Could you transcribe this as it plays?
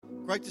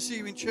Great to see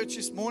you in church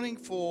this morning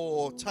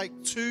for take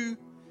 2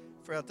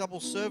 for our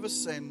double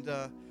service, and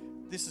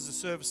this is a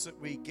service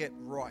that we get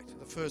right.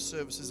 The first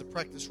service is a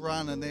practice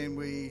run, and then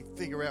we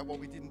figure out what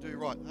we didn't do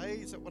right. Hey,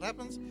 is that what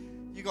happens?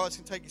 You guys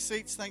can take your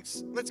seats.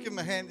 Thanks. Let's give them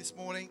a hand this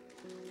morning.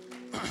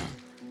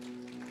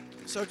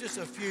 So just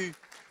a few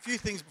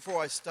things before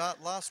I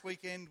start. Last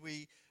weekend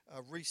we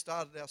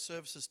restarted our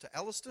services to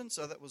Alliston,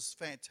 so that was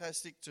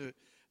fantastic to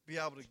be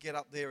able to get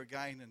up there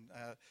again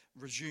and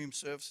resume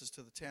services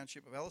to the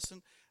township of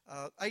Alliston.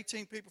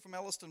 18 people from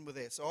Alliston were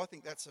there, so I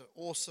think that's an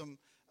awesome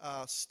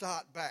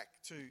start back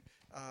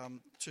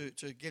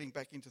to getting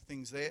back into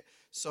things there.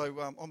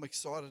 So I'm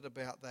excited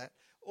about that.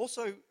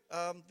 Also,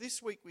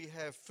 this week we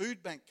have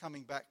Food Bank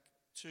coming back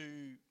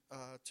to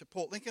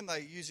Port Lincoln. They're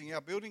using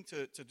our building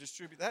to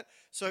distribute that.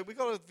 So we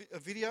got a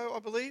video, I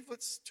believe.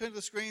 Let's turn to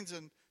the screens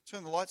and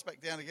turn the lights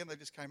back down again. They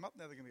just came up.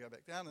 Now they're going to go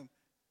back down, and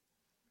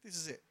this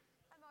is it.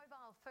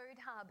 Food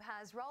Hub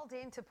has rolled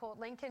into Port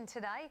Lincoln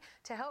today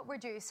to help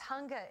reduce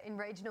hunger in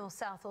regional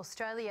South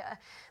Australia.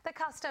 The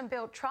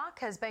custom-built truck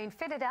has been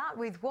fitted out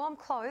with warm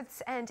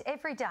clothes and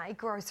everyday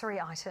grocery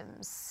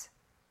items.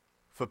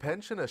 For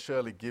pensioner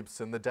Shirley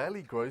Gibson, the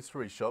daily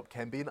grocery shop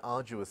can be an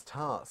arduous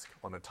task.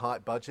 On a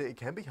tight budget, it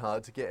can be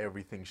hard to get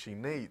everything she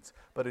needs,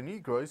 but a new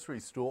grocery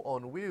store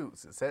on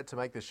wheels is set to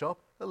make the shop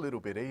a little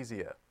bit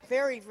easier.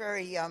 Very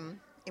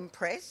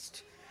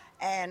impressed.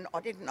 And I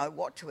didn't know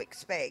what to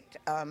expect.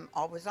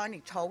 I was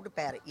only told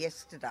about it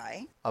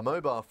yesterday. A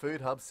mobile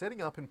food hub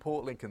setting up in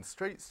Port Lincoln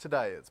streets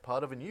today as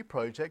part of a new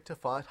project to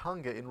fight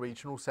hunger in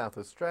regional South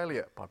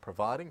Australia by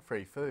providing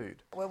free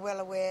food. We're well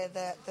aware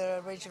that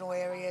the regional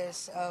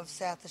areas of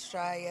South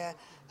Australia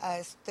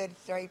are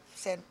 33%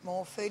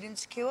 more food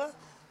insecure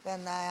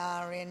than they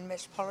are in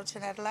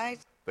metropolitan Adelaide.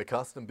 The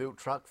custom-built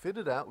truck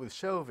fitted out with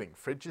shelving,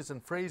 fridges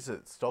and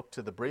freezers, stocked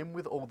to the brim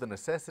with all the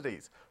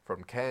necessities,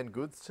 from canned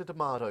goods to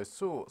tomato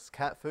sauce,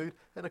 cat food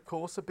and of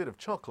course a bit of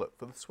chocolate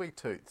for the sweet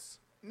tooths.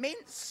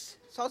 Mince,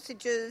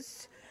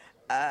 sausages,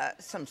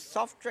 some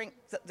soft drink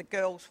that the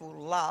girls will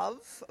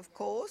love, of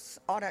course.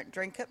 I don't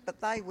drink it,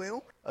 but they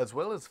will. As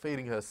well as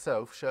feeding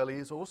herself, Shirley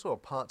is also a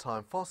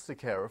part-time foster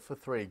carer for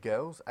 3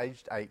 girls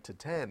aged 8 to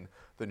 10.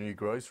 The new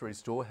grocery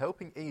store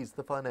helping ease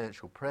the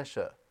financial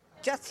pressure.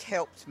 Just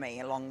helps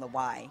me along the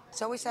way.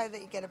 So we say that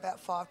you get about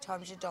 5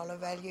 times your dollar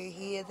value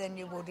here than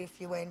you would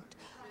if you went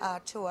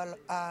to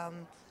a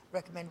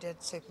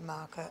recommended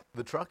supermarket.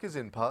 The truck is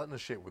in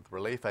partnership with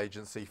relief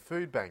agency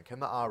Food Bank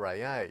and the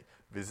RAA,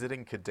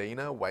 visiting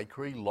Kadina,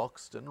 Waikerie,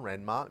 Loxton,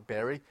 Renmark,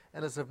 Berry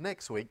and as of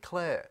next week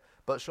Clare.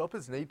 But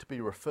shoppers need to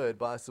be referred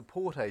by a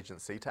support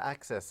agency to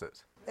access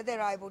it. But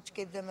they're able to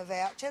give them a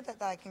voucher that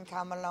they can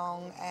come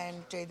along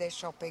and do their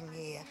shopping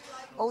here.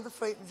 All the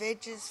fruit and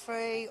veg is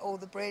free, all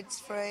the bread's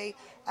free,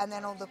 and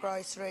then all the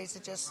groceries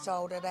are just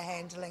sold at a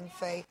handling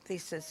fee.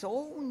 This is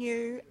all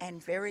new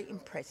and very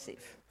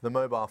impressive. The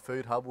mobile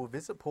food hub will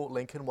visit Port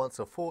Lincoln once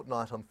a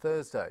fortnight on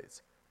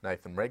Thursdays.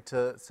 Nathan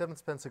Regter, 7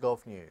 Spencer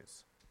Golf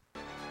News.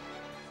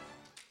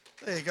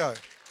 There you go.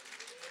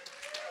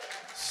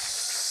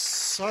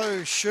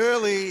 So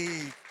Shirley,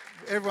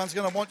 everyone's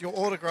going to want your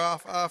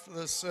autograph after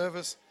the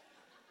service.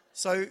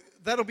 So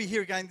that'll be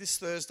here again this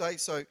Thursday.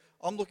 So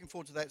I'm looking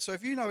forward to that. So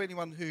if you know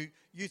anyone who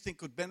you think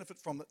could benefit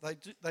from it,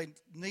 they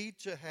need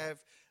to have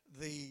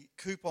the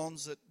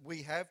coupons that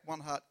we have. One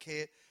Heart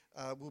Care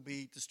will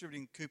be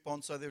distributing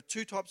coupons. So there are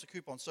 2 types of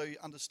coupons. So you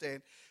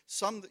understand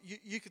some that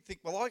you could think,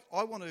 well,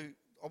 I want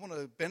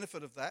a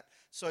benefit of that.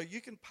 So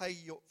you can pay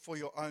for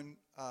your own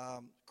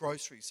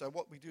groceries. So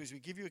what we do is we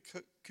give you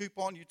a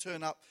coupon. You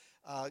turn up,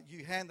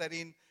 you hand that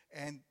in,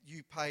 and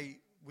you pay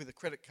with a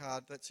credit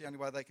card. That's the only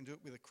way they can do it,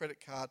 with a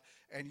credit card,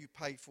 and you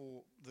pay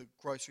for the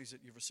groceries that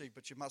you've received,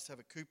 but you must have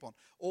a coupon.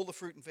 All the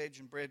fruit and veg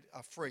and bread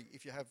are free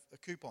if you have a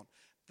coupon.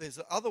 There's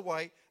the other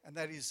way, and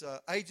that is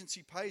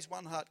agency pays.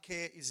 One Heart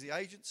Care is the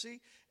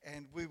agency,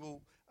 and we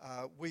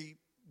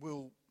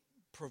will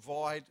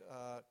provide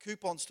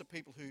coupons to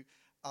people who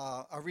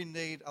are in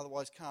need,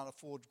 otherwise can't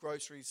afford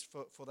groceries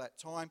for that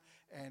time,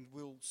 and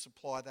we'll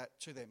supply that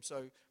to them.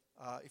 So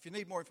if you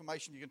need more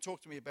information, you can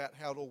talk to me about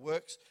how it all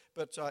works.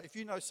 But if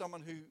you know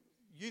someone who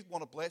you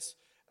want to bless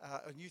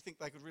and you think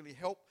they could really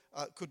help,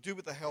 could do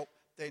with the help,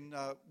 then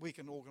we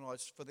can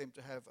organise for them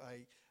to have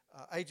a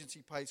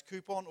agency pays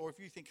coupon. Or if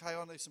you think, hey,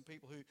 I know some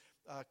people who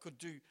could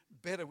do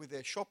better with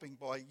their shopping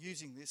by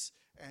using this,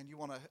 and you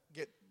want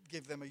to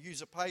give them a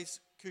user pays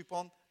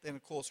coupon, then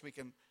of course we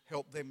can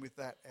help them with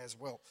that as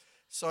well.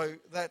 So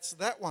that's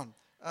that one.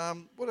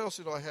 What else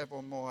did I have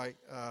on my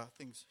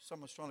things?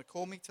 Someone's trying to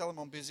call me. Tell them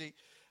I'm busy.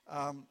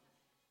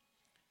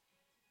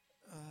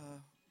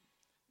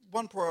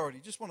 One priority.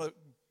 Just want to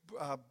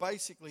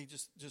basically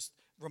just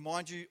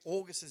remind you,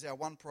 August is our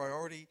one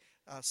priority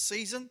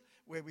season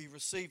where we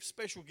receive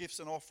special gifts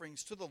and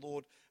offerings to the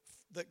Lord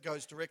that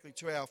goes directly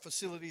to our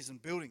facilities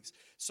and buildings.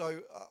 So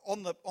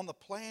on the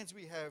plans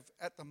we have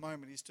at the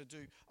moment is to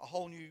do a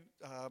whole new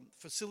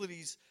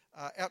facilities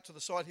out to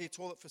the side here,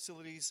 toilet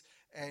facilities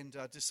and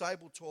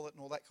disabled toilet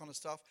and all that kind of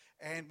stuff.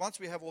 And once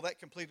we have all that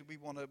completed, we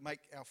want to make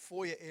our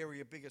foyer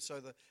area bigger. So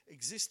the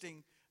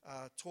existing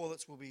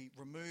toilets will be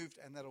removed,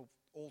 and that'll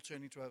all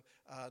turn into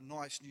a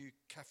nice new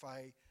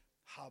cafe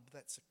hub.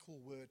 That's a cool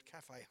word,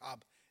 cafe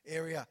hub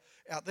area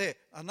out there.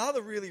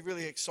 Another really,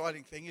 really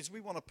exciting thing is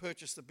we want to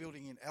purchase the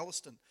building in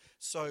Elliston.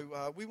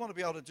 So we want to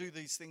be able to do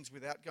these things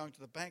without going to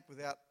the bank,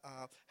 without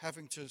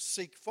having to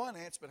seek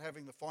finance, but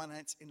having the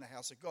finance in the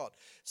house of God.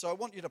 So I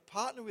want you to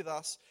partner with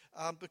us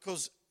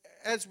because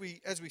as we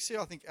see,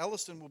 I think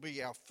Elliston will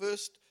be our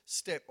first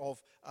step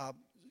of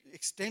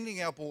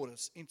extending our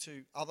borders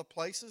into other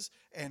places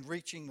and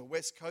reaching the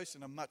West Coast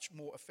in a much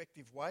more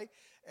effective way,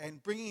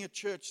 and bringing a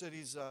church that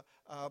is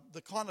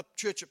the kind of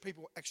church that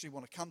people actually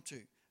want to come to,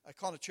 a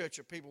kind of church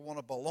that people want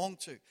to belong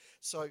to.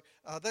 So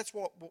that's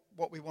what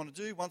we want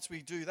to do. Once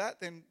we do that,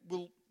 then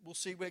we'll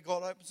see where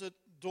God opens a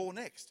door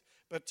next.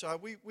 But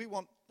we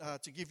want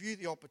to give you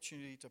the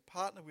opportunity to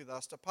partner with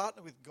us, to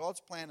partner with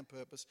God's plan and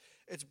purpose.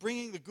 It's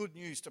bringing the good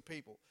news to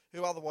people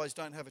who otherwise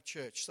don't have a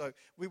church. So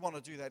we want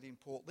to do that in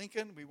Port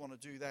Lincoln. We want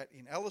to do that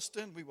in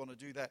Elliston. We want to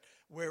do that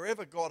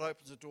wherever God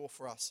opens a door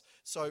for us.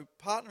 So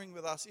partnering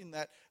with us in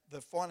that, the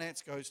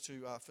finance goes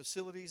to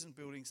facilities and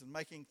buildings and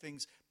making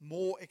things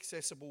more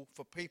accessible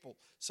for people.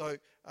 So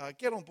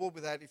get on board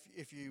with that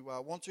if you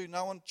want to.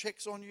 No one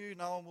checks on you.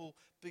 No one will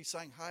be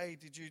saying, hey,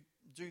 did you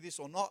do this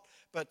or not?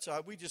 But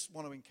we just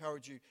want to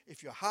encourage you,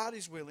 if your heart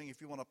is willing,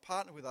 if you want to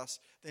partner with us,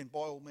 then by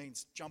all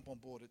means jump on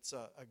board. It's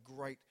a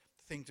great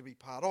thing to be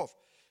part of.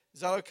 Is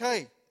that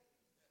okay?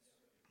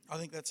 I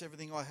think that's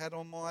everything I had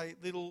on my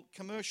little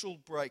commercial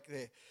break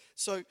there.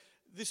 So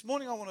this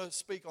morning I want to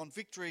speak on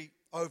victory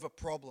over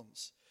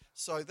problems.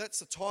 So that's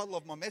the title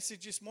of my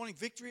message this morning,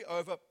 Victory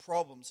Over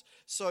Problems.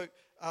 So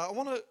I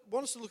want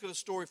us to look at a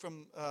story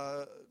from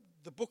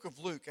the book of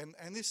Luke,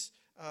 and this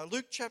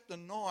Luke chapter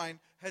 9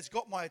 has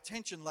got my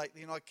attention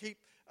lately, and I keep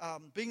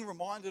being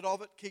reminded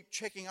of it, keep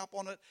checking up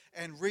on it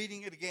and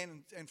reading it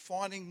again and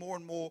finding more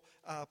and more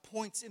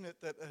points in it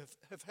that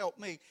have helped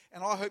me.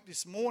 And I hope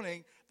this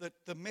morning that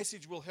the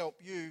message will help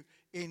you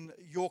in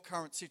your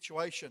current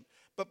situation.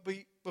 But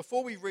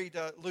before we read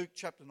Luke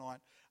chapter 9,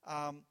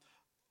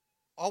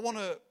 I want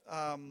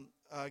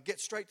to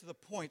get straight to the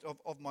point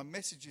of my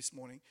message this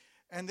morning.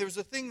 And there's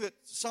a thing that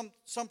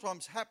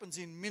sometimes happens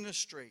in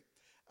ministry.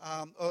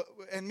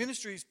 And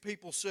ministry is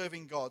people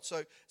serving God.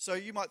 So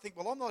you might think,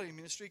 well, I'm not in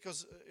ministry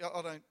because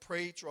I don't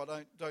preach or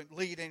I don't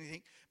lead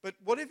anything. But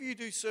whatever you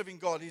do serving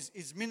God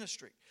is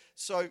ministry.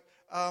 So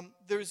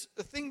there's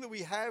a thing that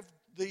we have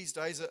these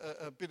days,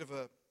 a bit of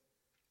a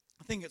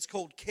thing that's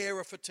called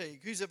carer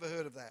fatigue. Who's ever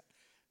heard of that?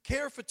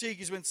 Carer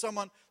fatigue is when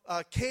someone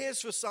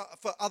cares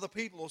for other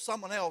people or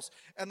someone else,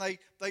 and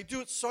they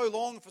do it so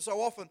long and for so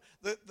often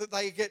that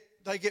they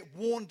get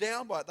worn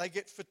down by it. They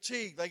get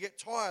fatigued. They get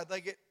tired.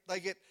 They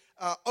get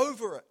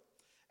over it.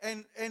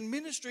 And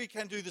ministry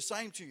can do the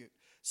same to you.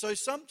 So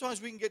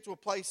sometimes we can get to a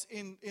place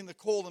in the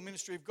call and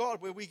ministry of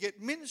God where we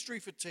get ministry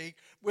fatigue,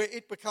 where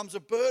it becomes a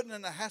burden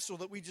and a hassle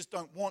that we just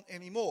don't want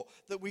anymore,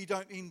 that we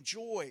don't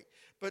enjoy.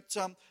 But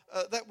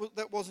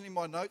that wasn't in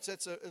my notes.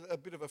 That's a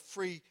bit of a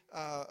free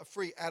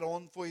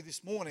add-on for you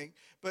this morning.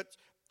 But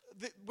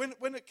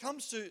when it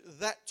comes to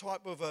that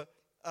type of a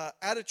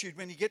attitude,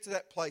 when you get to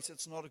that place,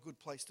 it's not a good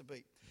place to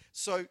be.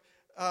 So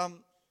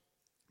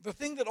the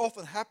thing that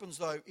often happens,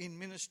 though, in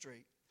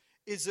ministry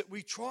is that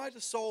we try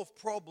to solve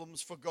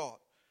problems for God.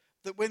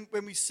 That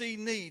when we see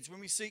needs,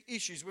 when we see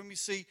issues, when we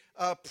see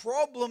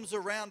problems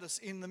around us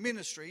in the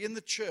ministry, in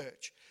the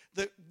church,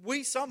 that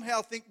we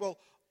somehow think, well,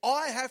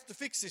 I have to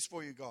fix this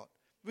for you, God.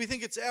 We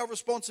think it's our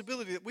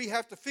responsibility that we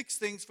have to fix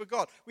things for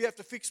God. We have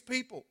to fix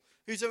people.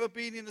 Who's ever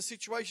been in a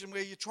situation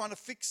where you're trying to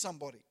fix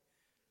somebody?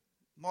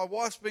 My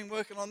wife's been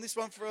working on this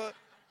one for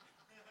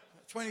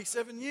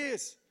 27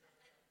 years.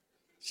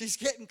 She's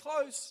getting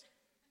close.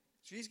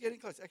 She's getting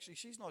close. Actually,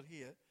 she's not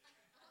here.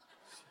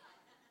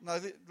 No,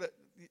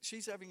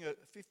 she's having her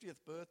 50th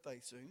birthday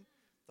soon.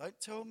 Don't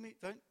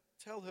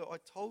tell her I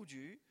told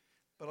you,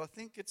 but I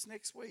think it's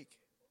next week.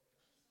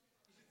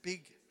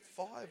 Big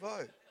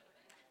 5-0.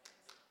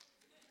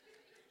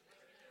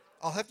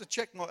 I'll have to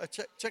check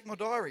my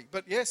diary.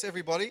 But yes,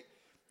 everybody,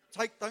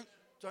 don't.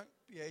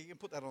 Yeah, you can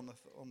put that on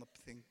the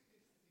thing.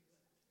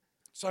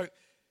 So,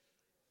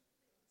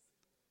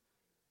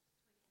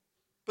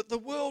 but the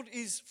world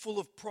is full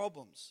of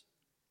problems.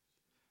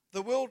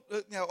 The world,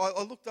 now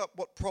I looked up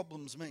what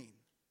problems mean.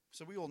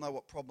 So we all know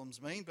what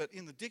problems mean, but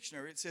in the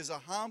dictionary it says a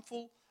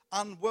harmful,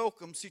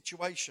 unwelcome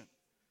situation.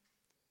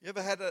 You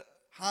ever had a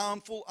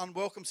harmful,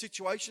 unwelcome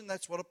situation?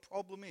 That's what a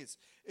problem is.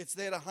 It's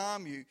there to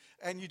harm you,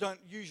 and you don't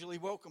usually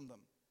welcome them.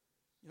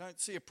 You don't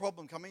see a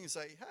problem coming and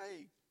say,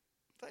 hey,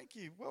 thank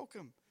you,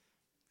 welcome,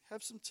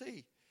 have some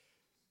tea.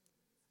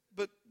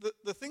 But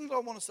the thing that I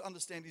want us to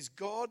understand is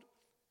God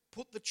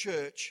put the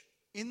church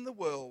in the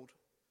world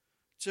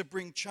to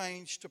bring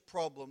change to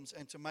problems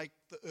and to make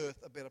the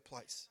earth a better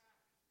place.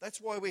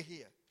 That's why we're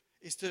here,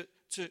 is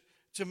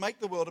to make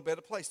the world a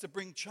better place, to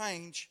bring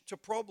change to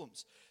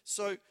problems.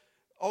 So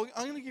I'm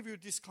going to give you a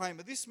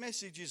disclaimer. This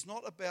message is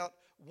not about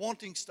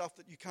wanting stuff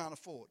that you can't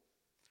afford.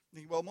 You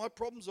think, well, my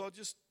problems I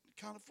just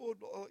can't afford.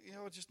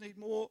 I just need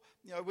more.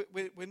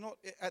 We're not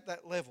at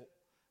that level.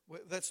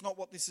 That's not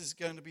what this is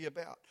going to be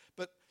about.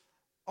 But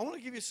I want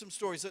to give you some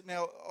stories. That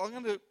now I'm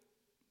going to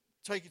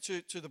take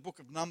you to the book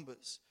of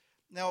Numbers.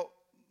 Now,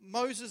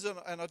 Moses,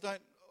 and I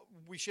don't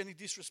wish any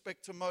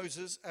disrespect to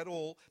Moses at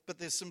all, but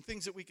there's some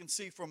things that we can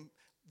see from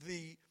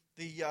the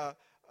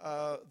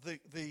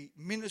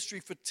ministry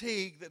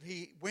fatigue that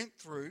he went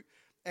through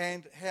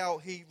and how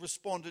he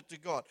responded to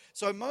God.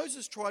 So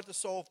Moses tried to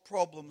solve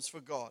problems for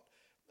God.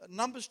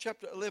 Numbers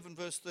chapter 11,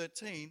 verse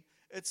 13,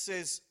 it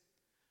says,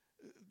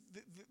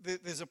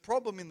 there's a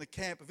problem in the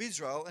camp of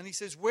Israel, and he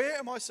says, where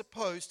am I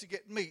supposed to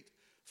get meat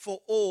for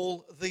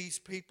all these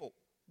people?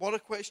 What a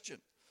question.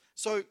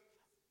 So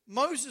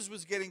Moses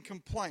was getting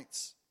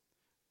complaints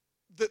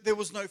that there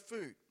was no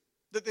food,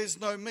 that there's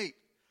no meat.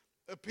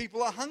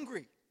 People are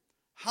hungry.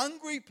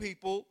 Hungry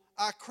people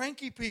are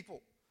cranky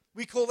people.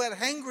 We call that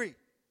hangry.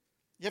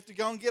 You have to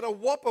go and get a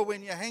Whopper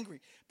when you're hangry.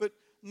 But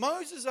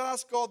Moses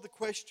asked God the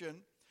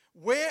question,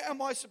 where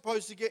am I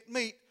supposed to get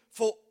meat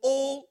for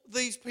all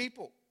these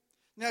people?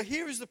 Now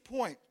here is the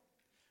point.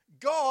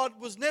 God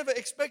was never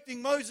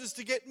expecting Moses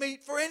to get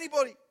meat for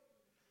anybody.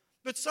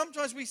 But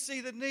sometimes we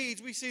see the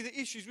needs, we see the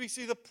issues, we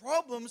see the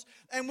problems,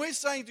 and we're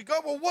saying to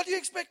God, well, what do you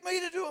expect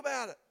me to do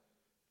about it?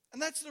 And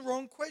that's the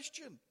wrong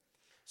question.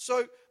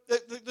 So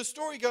the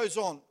story goes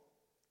on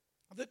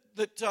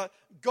that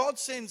God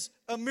sends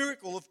a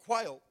miracle of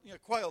quail. You know,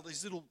 quail,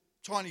 these little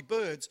tiny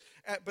birds,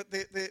 but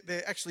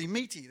they're actually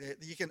meaty.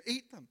 You can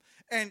eat them.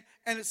 And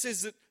it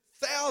says that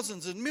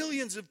thousands and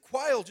millions of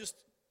quail just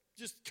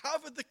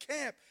covered the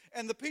camp.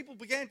 And the people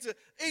began to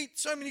eat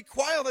so many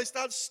quail, they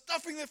started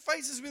stuffing their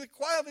faces with the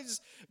quail. They're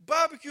just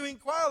barbecuing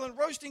quail and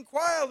roasting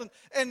quail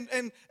and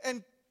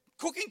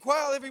cooking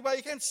quail every way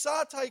you can,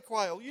 satay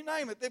quail, you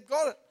name it, they've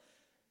got it.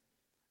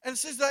 And it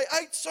says they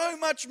ate so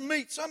much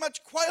meat, so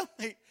much quail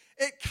meat,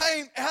 it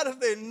came out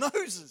of their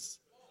noses.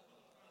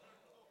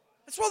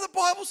 That's what the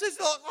Bible says.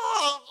 They're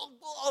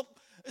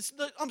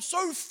like, I'm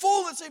so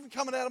full it's even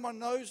coming out of my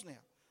nose now.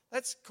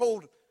 That's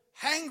called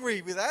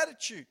hangry with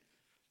attitude.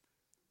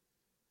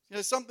 You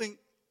know, something,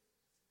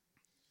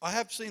 I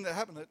have seen that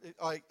happen.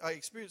 I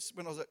experienced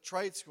when I was at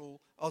trade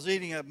school, I was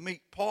eating a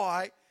meat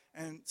pie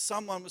and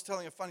someone was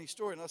telling a funny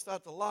story and I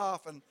started to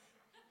laugh and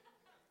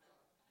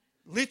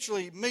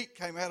literally meat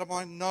came out of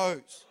my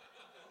nose.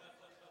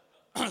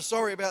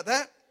 Sorry about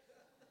that.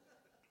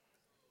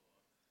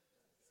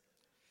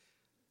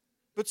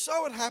 But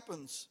so it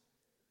happens.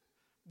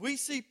 We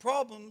see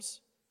problems,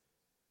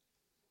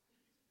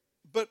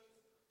 but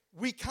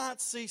we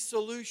can't see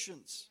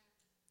solutions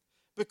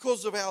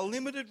because of our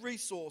limited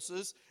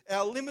resources,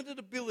 our limited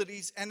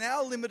abilities, and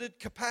our limited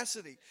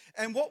capacity.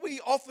 And what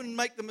we often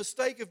make the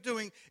mistake of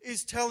doing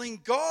is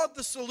telling God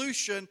the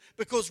solution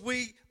because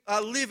we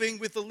are living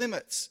with the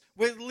limits.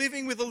 We're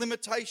living with the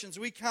limitations.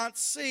 We can't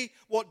see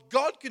what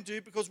God can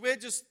do because we're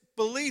just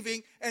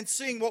believing and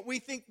seeing what we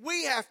think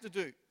we have to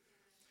do.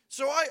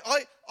 So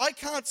I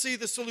can't see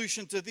the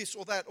solution to this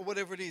or that or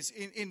whatever it is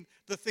in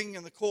the thing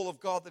and the call of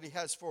God that He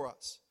has for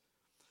us.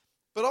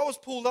 But I was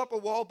pulled up a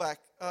while back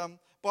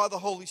by the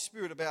Holy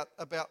Spirit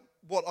about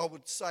what I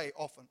would say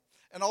often.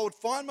 And I would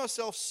find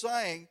myself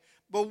saying,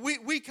 well,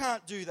 we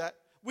can't do that.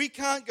 We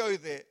can't go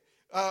there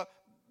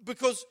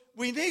because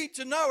we need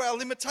to know our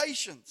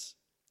limitations.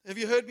 Have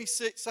you heard me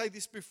say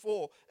this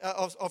before?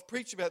 I've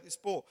preached about this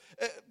before.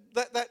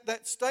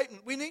 That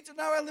statement, we need to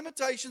know our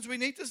limitations. We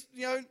need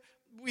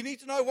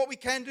to know what we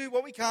can do,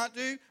 what we can't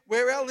do,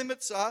 where our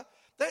limits are.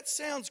 That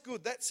sounds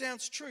good. That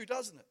sounds true,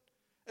 doesn't it?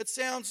 It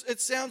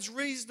sounds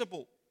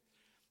reasonable.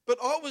 But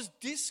I was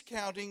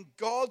discounting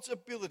God's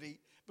ability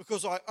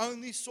because I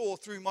only saw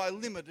through my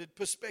limited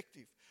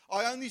perspective.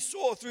 I only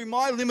saw through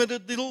my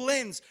limited little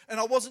lens, and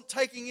I wasn't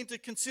taking into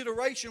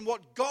consideration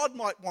what God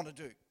might want to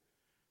do.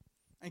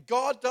 And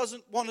God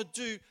doesn't want to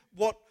do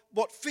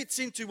what fits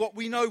into what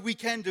we know we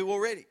can do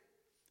already.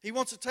 He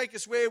wants to take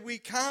us where we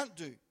can't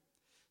do.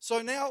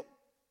 So now,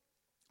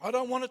 I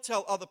don't want to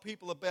tell other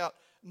people about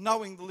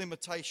knowing the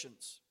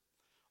limitations.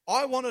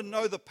 I want to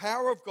know the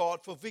power of God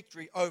for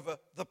victory over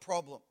the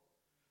problem.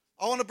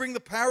 I want to bring the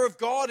power of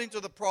God into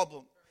the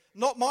problem.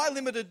 Not my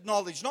limited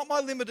knowledge, not my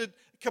limited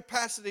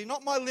capacity,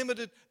 not my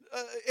limited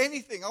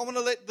anything. I want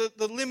to let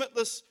the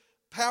limitless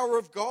power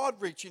of God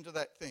reach into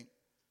that thing.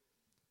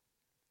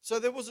 So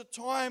there was a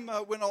time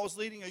when I was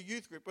leading a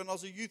youth group, when I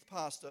was a youth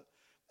pastor,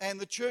 and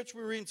the church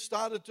we were in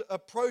started a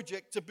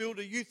project to build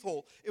a youth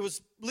hall. It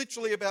was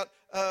literally about,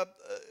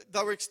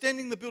 they were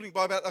extending the building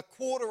by about a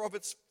quarter of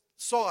its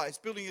size,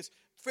 building this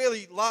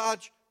fairly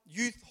large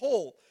youth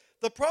hall.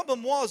 The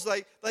problem was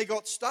they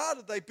got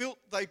started, they built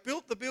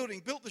the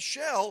building, built the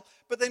shell,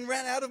 but then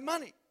ran out of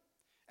money.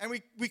 And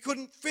we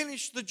couldn't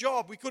finish the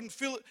job. We couldn't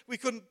fill it. We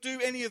couldn't do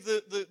any of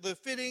the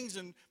fittings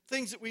and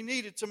things that we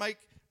needed to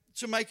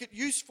make it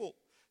useful.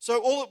 So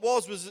all it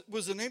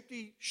was an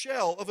empty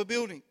shell of a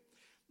building.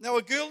 Now,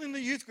 a girl in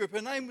the youth group,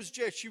 her name was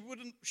Jess.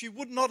 She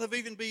would not have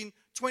even been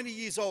 20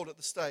 years old at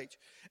the stage.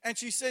 And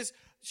she says,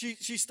 she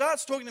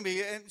starts talking to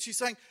me and she's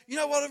saying, you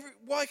know what,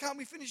 why can't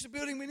we finish the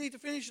building? We need to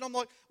finish. And I'm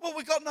like, well,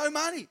 we've got no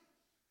money.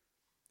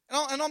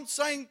 And I'm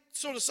saying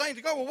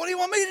to God, well, what do you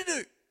want me to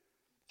do?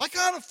 I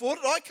can't afford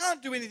it. I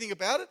can't do anything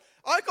about it.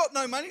 I got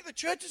no money. The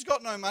church has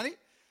got no money.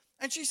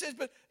 And she says,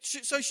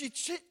 so she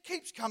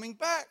keeps coming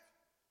back.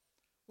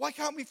 Why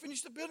can't we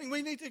finish the building?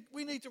 We need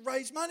to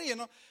raise money.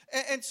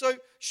 And so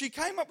she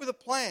came up with a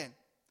plan.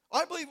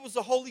 I believe it was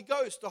the Holy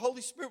Ghost. The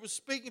Holy Spirit was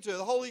speaking to her.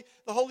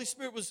 The Holy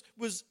Spirit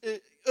was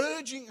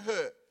urging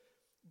her,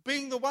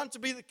 being the one to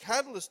be the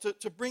catalyst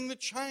to bring the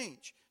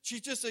change.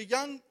 She's just a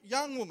young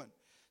woman.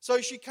 So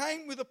she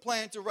came with a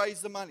plan to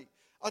raise the money.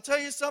 I'll tell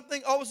you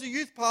something, I was a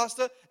youth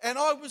pastor and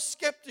I was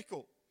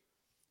skeptical.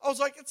 I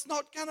was like, it's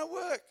not going to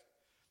work.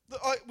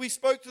 We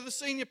spoke to the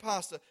senior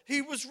pastor.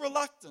 He was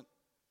reluctant.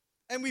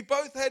 And we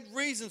both had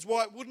reasons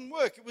why it wouldn't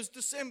work. It was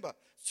December.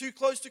 It's too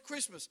close to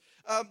Christmas.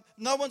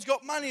 No one's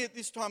got money at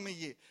this time of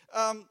year.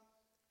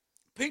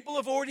 People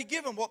have already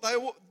given what they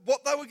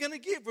were going to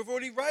give. We've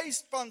already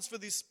raised funds for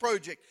this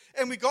project.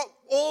 And we got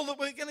all that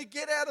we're going to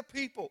get out of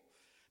people.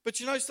 But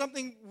you know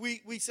something?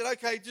 We said,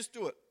 okay, just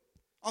do it.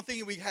 I'm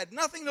thinking we had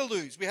nothing to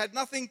lose. We had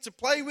nothing to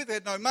play with. We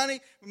had no money.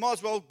 We might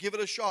as well give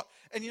it a shot.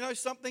 And you know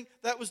something?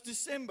 That was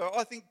December.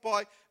 I think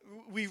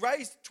we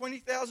raised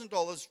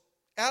 $20,000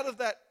 out of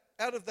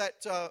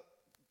that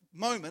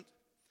moment,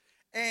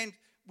 and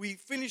we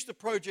finished the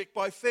project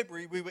by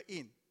February. We were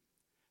in.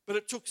 But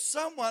it took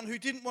someone who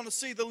didn't want to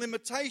see the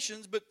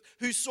limitations, but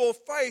who saw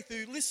faith,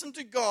 who listened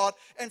to God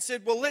and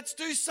said, well, let's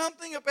do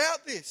something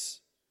about this.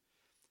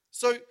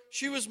 So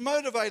she was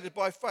motivated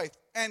by faith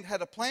and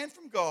had a plan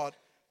from God.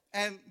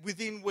 And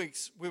within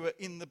weeks, we were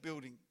in the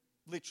building,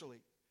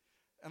 literally.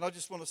 And I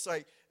just want to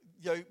say,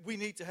 we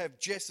need to have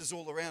Jesses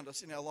all around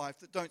us in our life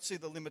that don't see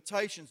the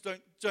limitations,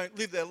 don't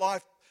live their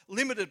life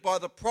limited by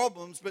the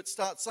problems, but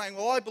start saying,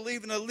 well, I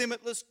believe in a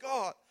limitless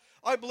God.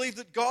 I believe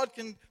that God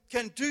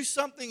can do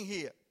something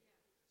here.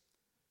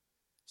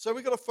 So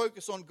we've got to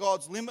focus on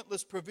God's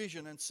limitless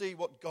provision and see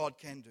what God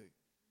can do.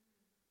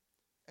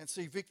 And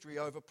see victory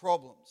over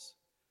problems.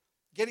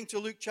 Getting to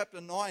Luke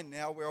chapter 9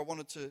 now, where I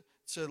wanted to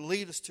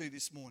lead us to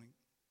this morning.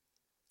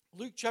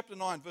 Luke chapter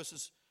 9,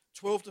 verses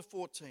 12 to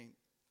 14.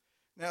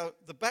 Now,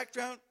 the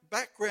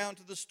background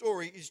to the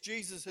story is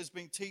Jesus has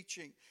been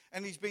teaching,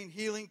 and he's been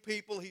healing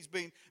people, he's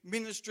been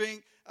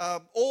ministering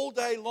all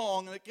day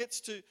long, and it gets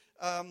to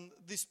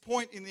this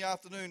point in the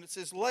afternoon. It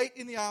says, late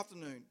in the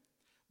afternoon,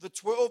 the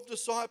 12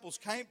 disciples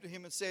came to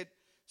him and said,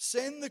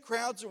 send the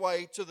crowds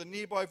away to the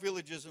nearby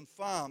villages and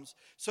farms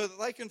so that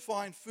they can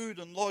find food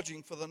and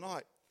lodging for the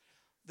night.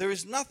 There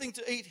is nothing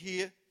to eat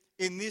here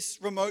in this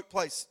remote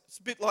place. It's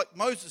a bit like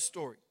Moses'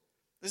 story.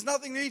 There's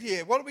nothing to eat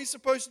here. What are we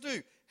supposed to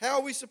do? How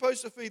are we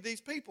supposed to feed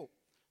these people?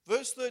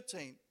 Verse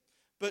 13,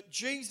 but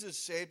Jesus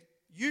said,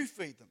 you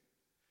feed them.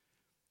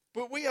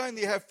 But we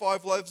only have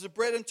 5 loaves of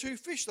bread and 2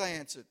 fish, they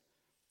answered.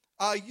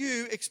 Are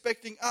you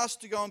expecting us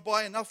to go and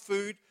buy enough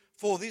food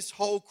for this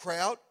whole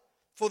crowd?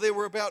 For there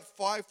were about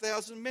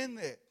 5,000 men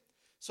there.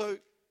 So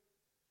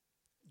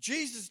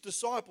Jesus'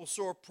 disciples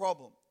saw a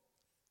problem.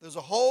 There's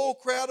a whole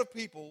crowd of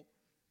people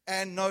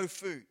and no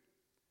food.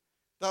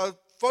 They're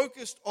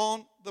focused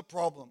on the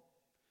problem.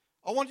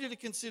 I want you to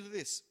consider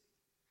this.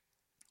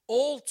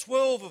 All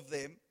 12 of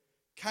them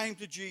came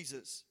to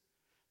Jesus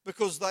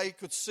because they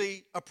could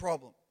see a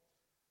problem.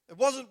 It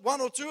wasn't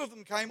 1 or 2 of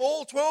them came,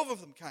 all 12 of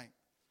them came.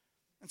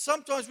 And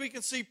sometimes we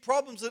can see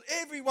problems that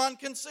everyone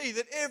can see,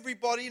 that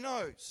everybody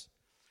knows.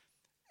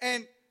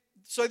 And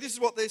so this is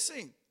what they're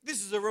seeing.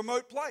 This is a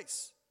remote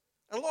place.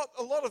 A lot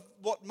of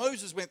what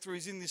Moses went through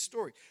is in this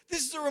story.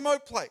 This is a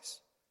remote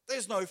place.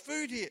 There's no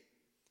food here.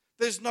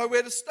 There's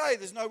nowhere to stay.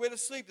 There's nowhere to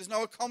sleep. There's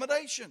no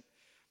accommodation.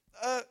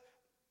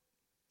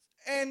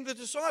 And the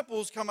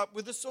disciples come up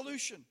with a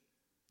solution.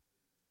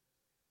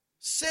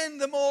 Send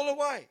them all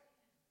away.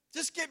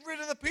 Just get rid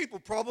of the people.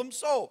 Problem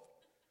solved.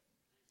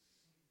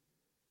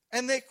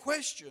 And their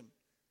question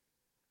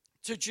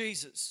to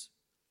Jesus,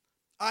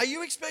 are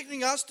you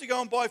expecting us to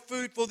go and buy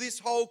food for this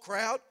whole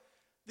crowd?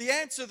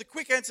 The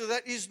quick answer to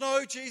that is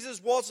no,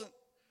 Jesus wasn't.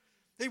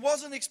 He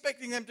wasn't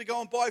expecting them to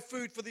go and buy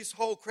food for this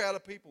whole crowd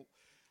of people.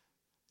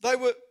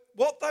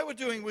 What they were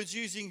doing was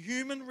using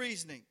human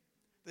reasoning.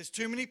 There's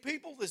too many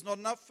people, there's not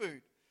enough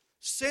food.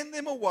 Send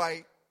them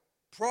away,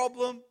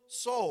 problem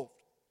solved.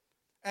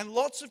 And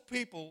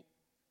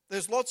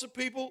there's lots of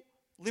people,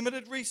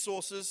 limited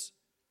resources.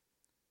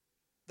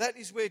 That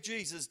is where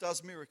Jesus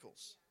does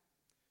miracles.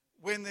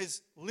 When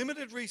there's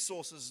limited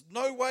resources,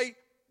 no way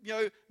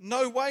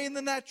in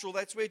the natural,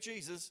 that's where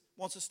Jesus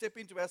wants to step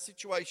into our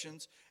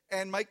situations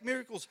and make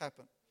miracles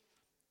happen.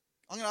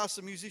 I'm going to ask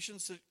the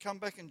musicians to come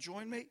back and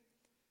join me.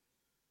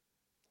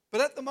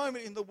 But at the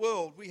moment in the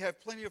world, we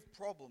have plenty of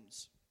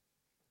problems.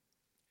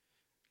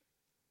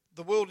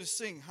 The world is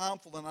seeing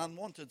harmful and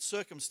unwanted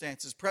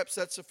circumstances. Perhaps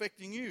that's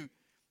affecting you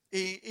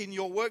in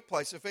your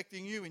workplace,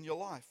 affecting you in your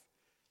life.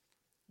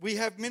 We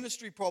have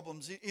ministry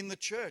problems in the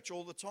church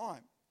all the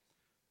time.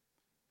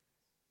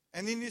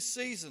 And in this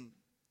season,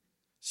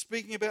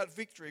 speaking about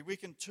victory, we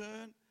can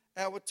turn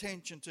our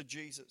attention to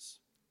Jesus.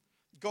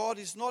 God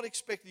is not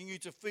expecting you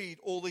to feed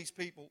all these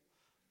people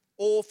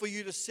or for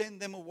you to send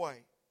them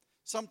away.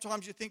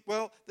 Sometimes you think,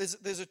 well,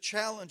 there's a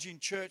challenge in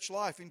church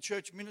life, in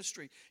church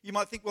ministry. You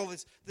might think, well,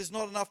 there's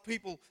not enough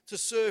people to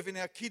serve in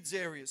our kids'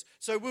 areas,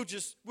 so we'll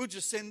just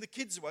send the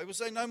kids away. We'll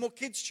say no more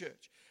kids'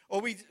 church.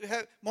 Or we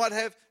might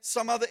have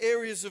some other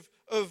areas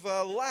of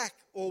lack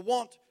or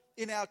want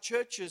in our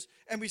churches,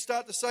 and we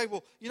start to say,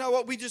 well, you know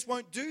what, we just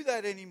won't do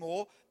that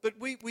anymore. But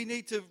we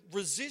need to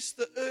resist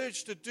the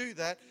urge to do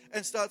that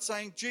and start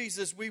saying,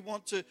 Jesus, we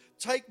want to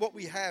take what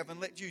we have and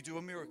let you do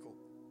a miracle.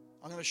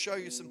 I'm going to show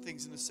you some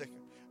things in a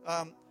second.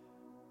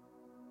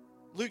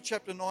 Luke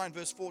chapter 9,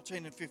 verse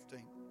 14 and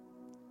 15.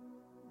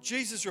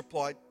 Jesus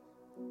replied,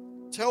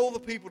 tell the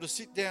people to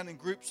sit down in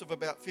groups of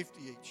about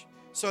 50 each.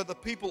 So the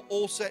people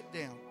all sat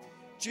down.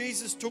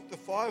 Jesus took the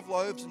 5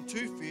 loaves and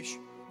 2 fish,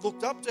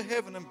 looked up to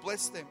heaven and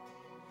blessed them.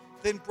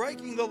 Then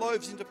breaking the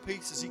loaves into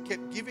pieces, he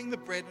kept giving the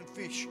bread and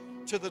fish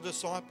to the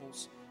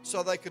disciples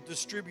so they could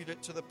distribute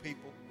it to the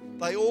people.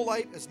 They all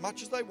ate as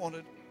much as they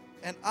wanted,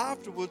 and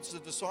afterwards the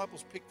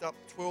disciples picked up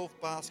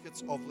 12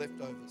 baskets of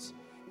leftovers.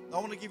 I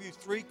want to give you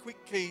 3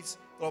 quick keys,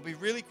 but I'll be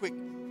really quick,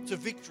 to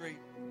victory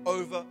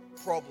over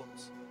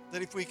problems.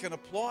 That if we can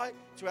apply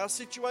to our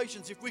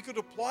situations, if we could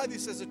apply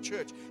this as a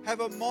church, have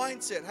a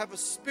mindset, have a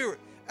spirit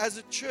as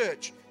a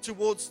church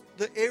towards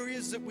the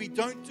areas that we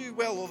don't do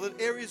well or the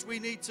areas we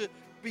need to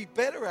be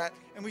better at,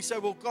 and we say,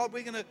 well, God,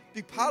 we're going to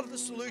be part of the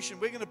solution.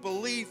 We're going to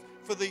believe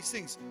for these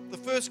things. The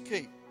first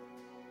key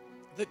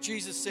that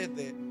Jesus said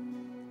there,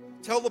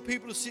 tell the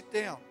people to sit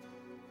down.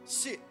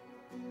 Sit.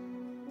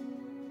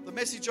 The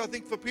message, I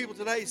think, for people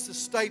today is to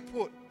stay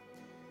put.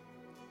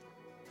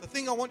 The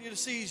thing I want you to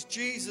see is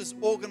Jesus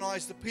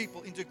organized the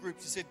people into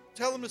groups. He said,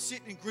 tell them to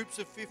sit in groups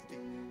of 50.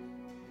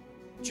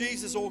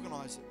 Jesus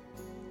organized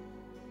it.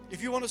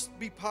 If you want to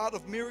be part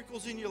of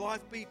miracles in your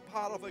life, be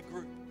part of a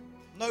group.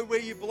 Know where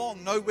you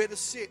belong. Know where to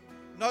sit.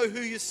 Know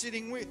who you're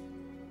sitting with.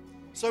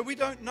 So we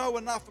don't know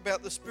enough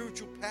about the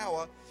spiritual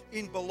power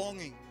in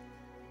belonging.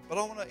 But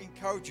I want to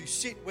encourage you,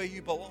 sit where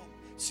you belong.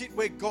 Sit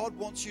where God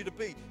wants you to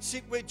be.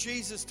 Sit where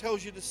Jesus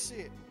tells you to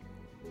sit.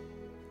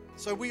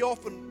 So we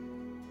often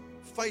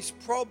face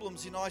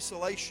problems in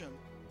isolation,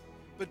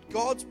 but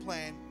God's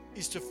plan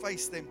is to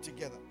face them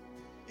together,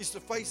 is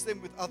to face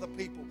them with other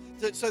people.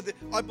 So that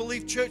I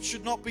believe church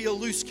should not be a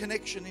loose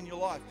connection in your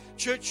life.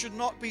 Church should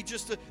not be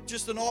just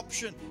an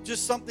option,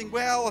 just something,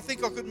 well, I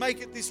think I could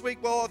make it this week,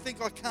 well, I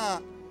think I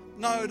can't.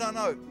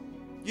 No.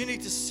 You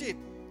need to sit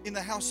in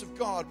the house of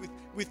God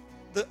with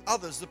the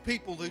others, the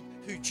people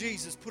who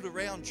Jesus put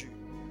around you.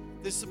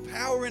 There's some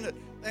power in it.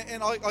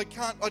 And I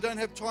don't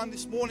have time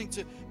this morning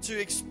to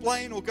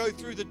explain or go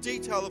through the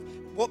detail of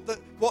what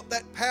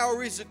that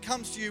power is that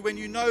comes to you when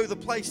you know the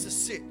place to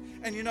sit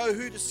and you know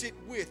who to sit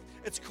with.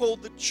 It's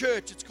called the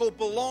church. It's called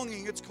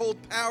belonging. It's called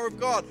power of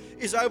God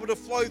is able to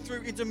flow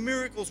through into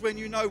miracles when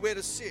you know where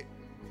to sit.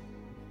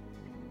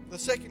 The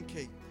second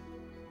key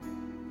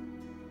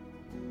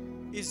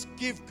is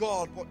give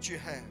God what you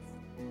have.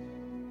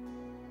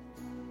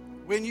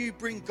 When you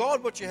bring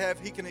God what you have,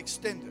 He can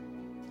extend it.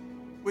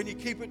 When you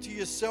keep it to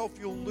yourself,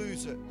 you'll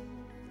lose it.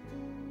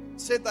 It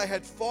said they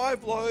had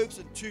 5 loaves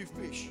and 2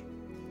 fish.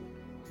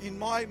 In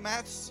my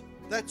maths,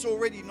 that's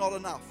already not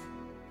enough.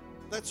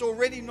 That's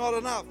already not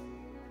enough.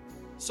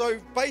 So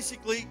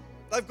basically,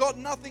 they've got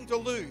nothing to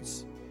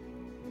lose.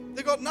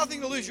 They've got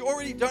nothing to lose. You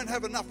already don't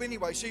have enough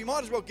anyway, so you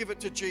might as well give it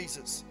to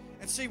Jesus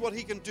and see what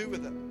He can do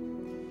with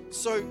it.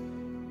 So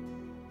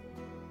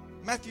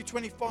Matthew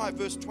 25,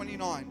 verse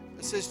 29,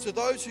 it says, to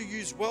those who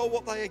use well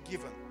what they are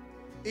given,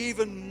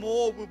 even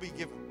more will be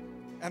given,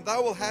 and they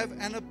will have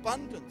an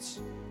abundance.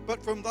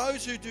 But from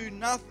those who do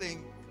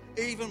nothing,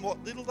 even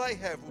what little they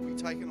have will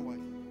be taken away.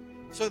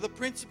 So the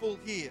principle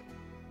here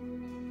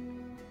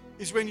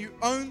is when you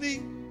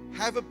only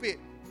have a bit,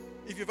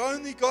 if you've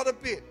only got a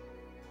bit,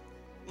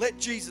 let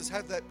Jesus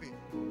have that bit.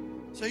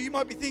 So you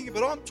might be thinking,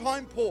 but I'm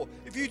time poor.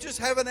 If you just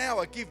have an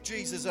hour, give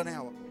Jesus an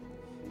hour.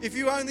 If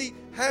you only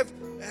have,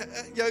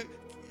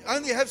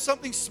 only have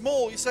something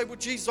small, you say, well,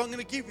 Jesus, I'm going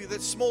to give you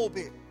that small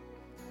bit.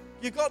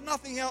 You've got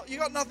nothing else. You've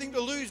got nothing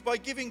to lose by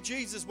giving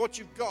Jesus what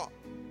you've got.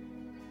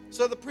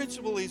 So the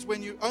principle is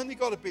when you only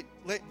got a bit,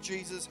 let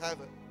Jesus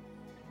have it.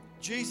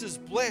 Jesus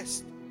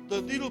blessed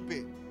the little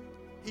bit.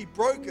 He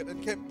broke it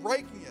and kept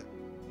breaking it.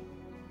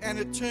 And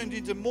it turned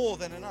into more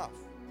than enough.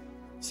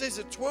 It says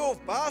that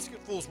 12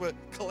 basketfuls were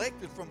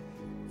collected from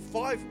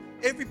 5.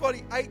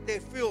 Everybody ate their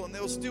fill and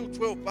there was still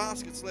 12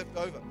 baskets left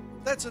over.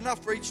 That's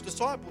enough for each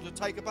disciple to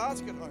take a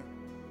basket home.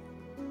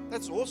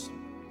 That's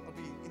awesome. I'll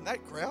be in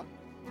that crowd.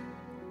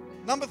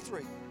 Number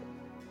 3,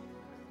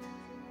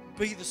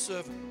 be the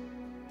servant.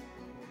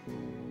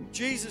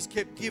 Jesus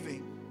kept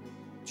giving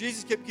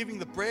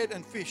the bread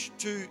and fish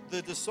to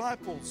the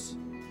disciples.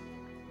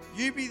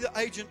 You be the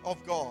agent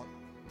of God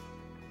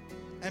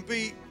and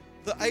be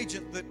the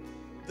agent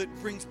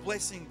that brings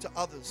blessing to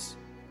others.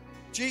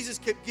 Jesus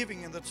kept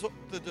giving and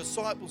the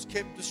disciples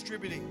kept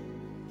distributing.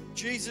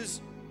 Jesus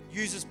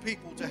uses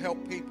people to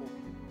help people.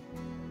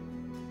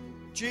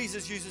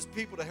 Jesus uses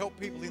people to help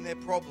people in their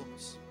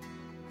problems.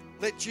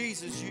 Let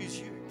Jesus use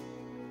you.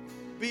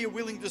 Be a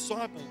willing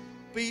disciple.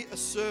 Be a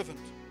servant.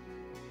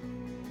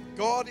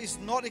 God is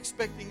not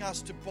expecting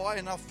us to buy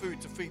enough food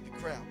to feed the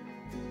crowd.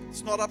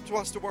 It's not up to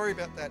us to worry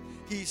about that.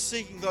 He's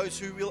seeking those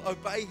who will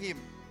obey him.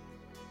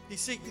 He's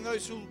seeking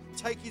those who will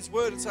take his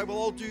word and say,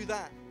 well, I'll do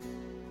that.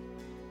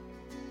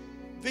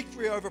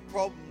 Victory over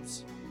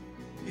problems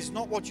is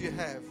not what you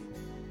have.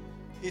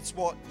 It's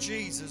what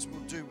Jesus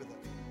will do with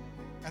it.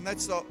 And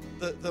that's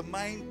the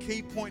main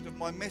key point of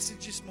my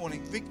message this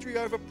morning. Victory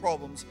over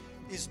problems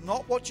is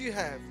not what you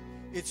have.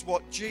 It's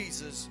what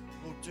Jesus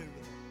will do with it.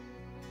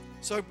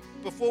 So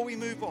before we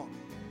move on,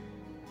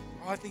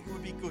 I think it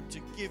would be good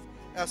to give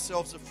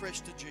ourselves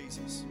afresh to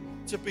Jesus,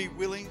 to be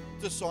willing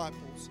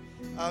disciples.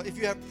 If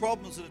you have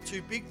problems that are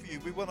too big for you,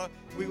 we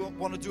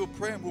want to do a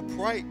prayer, and we'll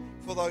pray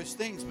for those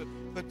things.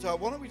 But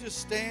why don't we just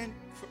stand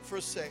for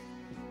a sec,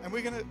 and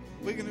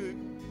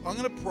I'm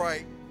gonna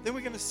pray. Then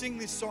we're going to sing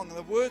this song, and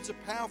the words are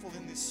powerful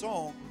in this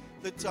song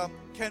that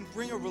can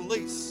bring a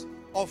release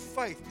of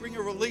faith, bring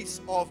a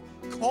release of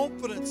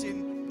confidence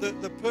in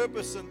the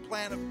purpose and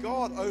plan of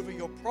God over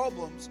your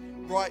problems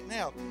right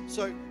now.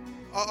 So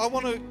I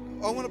want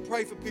to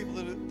pray for people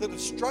that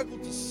have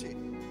struggled to sit,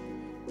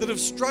 that have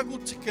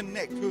struggled to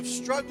connect, who have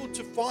struggled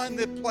to find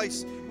their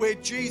place where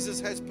Jesus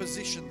has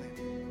positioned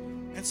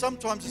them. And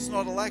sometimes it's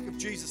not a lack of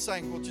Jesus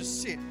saying, well,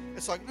 just sit.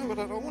 It's like, no, but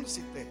I don't want to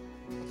sit there.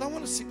 I don't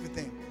want to sit with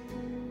them.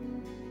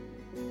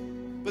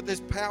 But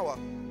there's power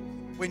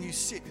when you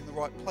sit in the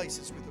right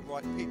places with the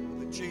right people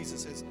that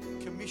Jesus has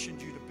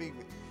commissioned you to be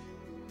with.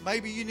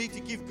 Maybe you need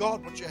to give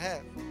God what you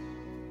have.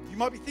 You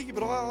might be thinking,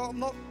 but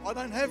I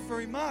don't have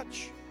very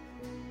much.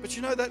 But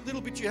you know, that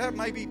little bit you have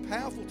may be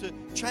powerful to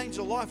change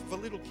the life of a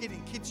little kid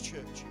in kids'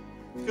 church.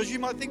 Because you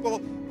might think,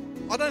 well,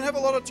 I don't have a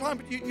lot of time,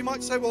 but you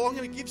might say, well, I'm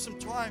going to give some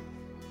time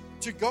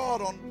to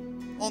God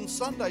on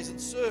Sundays and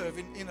serve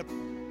in an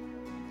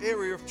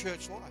area of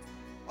church life.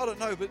 I don't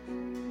know, but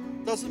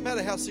it doesn't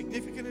matter how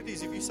significant it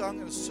is. If you say, I'm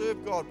going to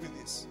serve God with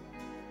this,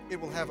 it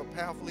will have a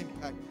powerful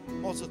impact.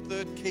 What's the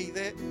third key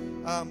there?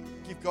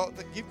 Give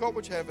God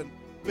what you have and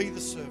be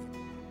the servant.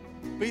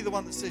 Be the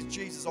one that says,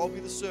 Jesus, I'll be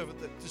the servant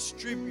that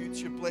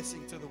distributes your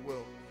blessing to the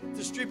world,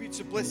 distributes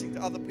your blessing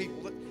to other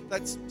people.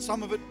 That's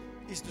some of it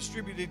is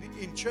distributed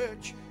in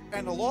church,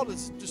 and a lot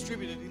is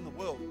distributed in the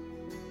world.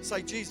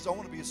 Say, Jesus, I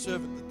want to be a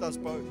servant that does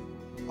both.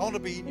 I want to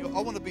be in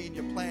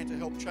your plan to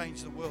help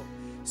change the world.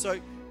 So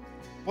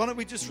why don't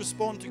we just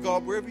respond to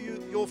God wherever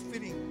you're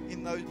fitting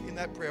in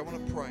that prayer? I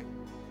want to pray.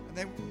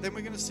 And then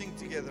we're going to sing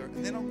together.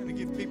 And then I'm going to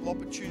give people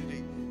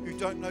opportunity who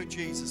don't know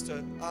Jesus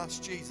to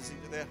ask Jesus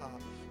into their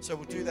heart. So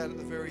we'll do that at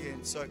the very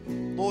end. So,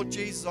 Lord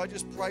Jesus, I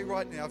just pray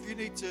right now. If you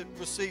need to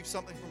receive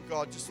something from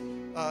God, just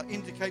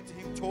indicate to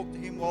him, talk to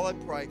him while I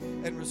pray,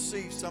 and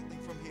receive something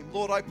from him.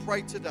 Lord, I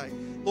pray today,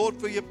 Lord,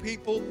 for your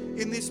people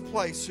in this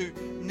place who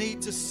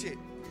need to sit.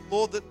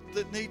 Lord,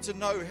 that need to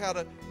know how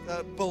to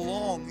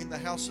belong in the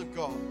house of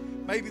God.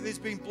 Maybe there's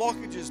been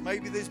blockages,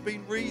 maybe there's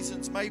been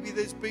reasons, maybe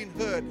there's been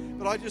hurt.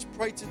 But I just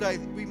pray today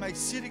that we may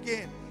sit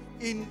again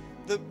in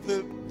the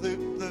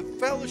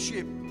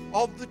fellowship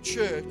of the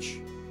church,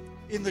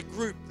 in the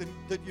group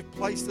that you've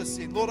placed us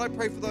in. Lord, I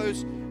pray for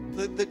those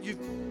that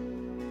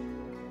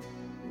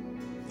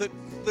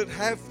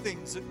have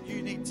things that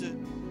you need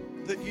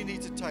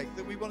to take,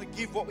 that we want to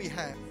give what we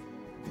have.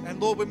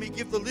 And Lord, when we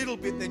give the little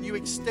bit, then you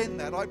extend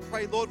that. I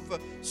pray, Lord, for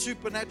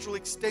supernatural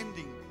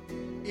extending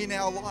in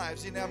our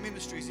lives, in our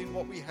ministries, in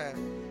what we have.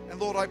 And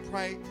Lord, I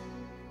pray,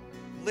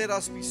 let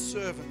us be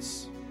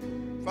servants.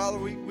 Father,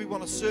 we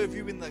want to serve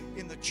you in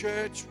the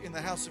church, in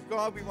the house of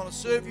God. We want to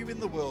serve you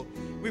in the world.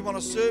 We want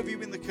to serve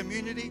you in the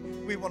community.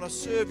 We want to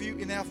serve you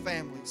in our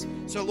families.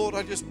 So Lord,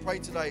 I just pray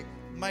today,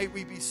 may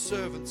we be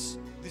servants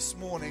this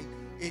morning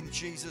in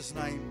Jesus'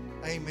 name.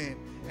 Amen.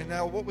 And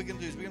now what we're going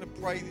to do is we're going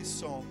to pray this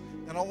song.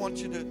 And I want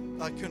you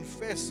to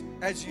confess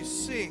as you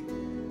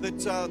sing that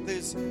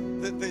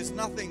there's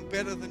nothing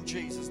better than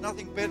Jesus,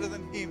 nothing better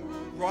than him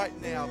right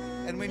now.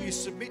 And when you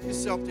submit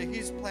yourself to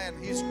his plan,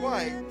 his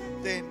way,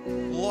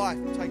 then life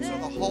takes on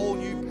a whole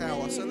new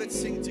power. So let's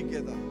sing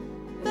together.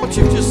 What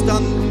you've just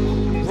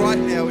done right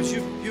now is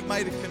you've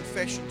made a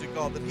confession to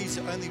God that he's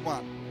the only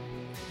one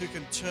who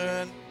can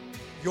turn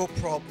your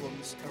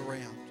problems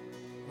around.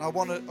 And I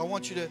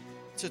want you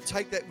to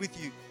take that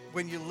with you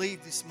when you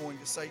leave this morning,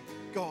 to say,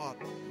 God,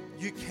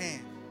 you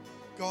can.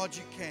 God,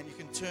 you can. You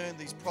can turn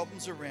these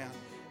problems around,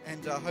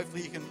 and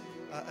hopefully you can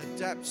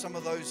adapt some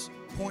of those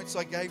points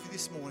I gave you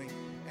this morning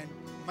and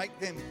make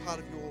them part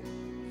of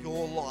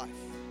your life,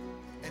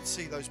 and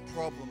see those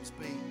problems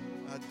being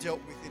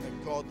dealt with in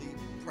a godly,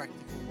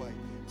 practical way.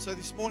 So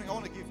this morning I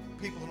want to give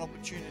people an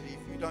opportunity,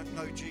 if you don't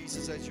know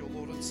Jesus as your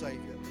Lord and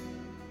Saviour.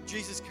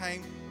 Jesus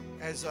came,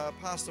 as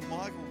Pastor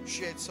Michael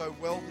shared so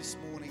well this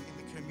morning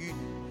in the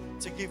communion,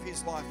 to give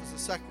his life as a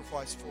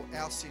sacrifice for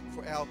our sin,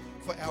 for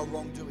our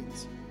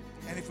wrongdoings.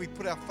 And if we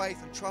put our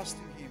faith and trust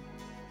in him,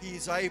 he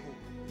is able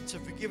to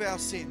forgive our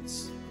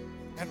sins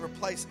and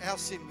replace our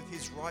sin with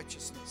his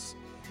righteousness.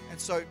 And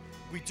so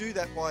we do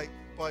that by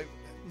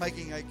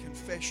making a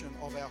confession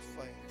of our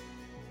faith.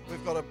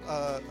 We've got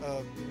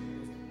a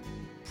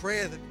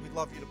prayer that we'd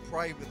love you to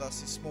pray with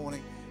us this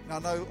morning. And I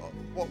know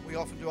what we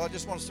often do. I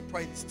just want us to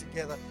pray this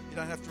together. You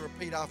don't have to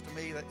repeat after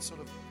me. That sort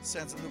of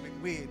sounds a little bit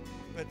weird.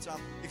 But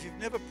if you've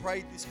never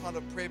prayed this kind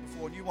of prayer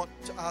before and you want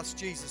to ask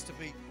Jesus to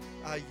be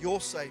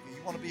your Saviour,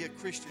 you want to be a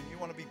Christian, you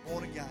want to be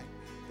born again,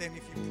 then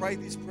if you pray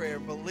this prayer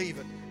and believe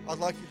it, I'd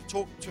like you to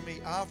talk to me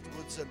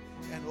afterwards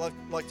and I'd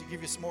like to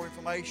give you some more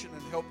information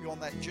and help you on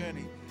that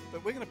journey.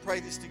 But we're going to pray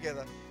this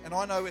together, and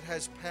I know it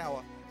has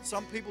power.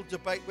 Some people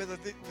debate whether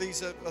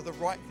these are the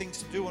right things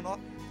to do or not.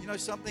 You know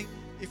something?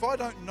 If I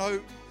don't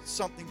know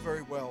something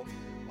very well,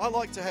 I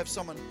like to have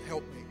someone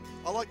help me.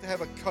 I like to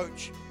have a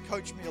coach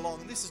me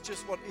along. And this is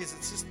just what it is.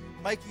 It's just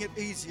making it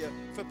easier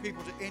for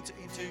people to enter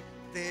into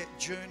their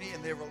journey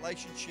and their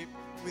relationship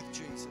with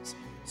Jesus.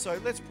 So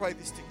let's pray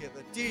this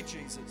together. Dear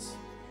Jesus,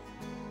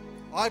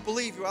 I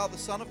believe you are the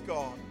Son of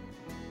God,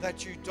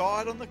 that you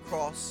died on the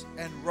cross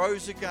and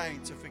rose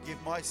again to forgive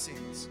my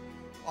sins.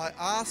 I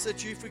ask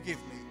that you forgive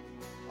me.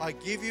 I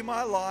give you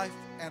my life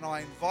and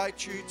I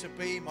invite you to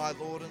be my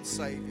Lord and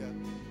Saviour.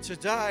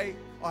 Today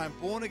I am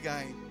born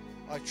again.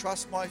 I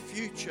trust my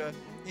future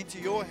into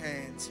your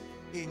hands.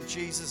 In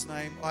Jesus'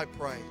 name I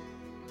pray.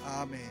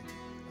 Amen.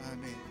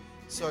 Amen.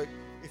 So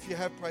if you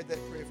have prayed that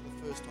prayer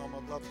for the first time,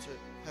 I'd love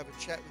to have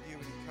a chat with you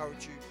and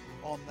encourage you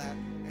on that.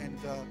 And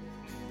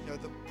you know,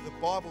 the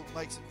Bible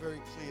makes it very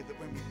clear that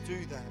when we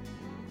do that,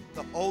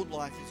 the old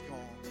life is gone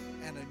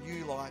and a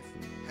new life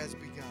has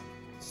begun.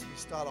 So we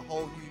start a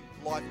whole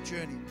new life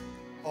journey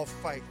of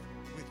faith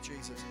with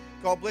Jesus.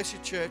 God bless you,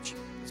 church.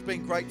 It's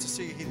been great to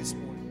see you here this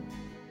morning.